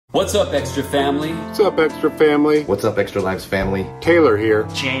What's up, Extra Family? What's up, Extra Family? What's up, Extra Lives family? Taylor here.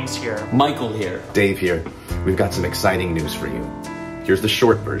 James here. Michael here. Dave here. We've got some exciting news for you. Here's the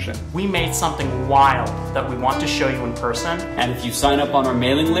short version. We made something wild that we want to show you in person. And if you sign up on our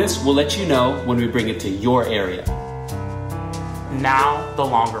mailing list, we'll let you know when we bring it to your area. Now, the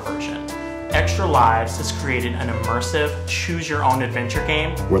longer version. Extra Lives has created an immersive, choose-your-own-adventure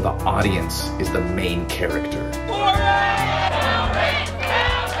game Where the audience is the main character.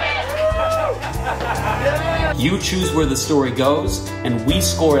 You choose where the story goes, and we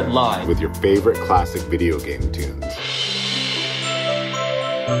score it live. With your favorite classic video game tunes.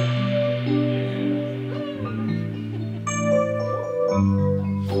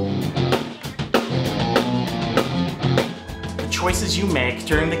 The choices you make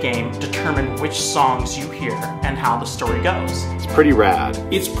during the game determine which songs you hear and how the story goes. It's pretty rad.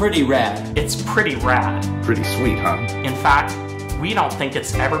 It's pretty rad. It's pretty rad. Pretty sweet, huh? In fact, we don't think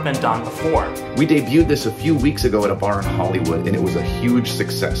it's ever been done before. We debuted this a few weeks ago at a bar in Hollywood, and it was a huge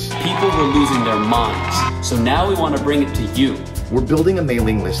success. People were losing their minds, so now we want to bring it to you. We're building a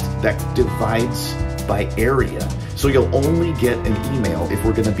mailing list that divides by area, so you'll only get an email if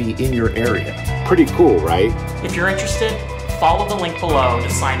we're gonna be in your area. Pretty cool, right? If you're interested, follow the link below to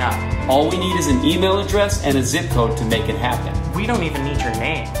sign up. All we need is an email address and a zip code to make it happen. We don't even need your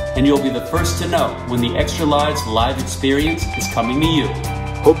name. And you'll be the first to know when the Extra Lives live experience is coming to you.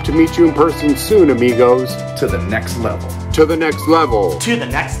 Hope to meet you in person soon, amigos. To the next level. To the next level. To the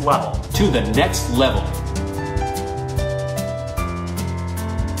next level. To the next level.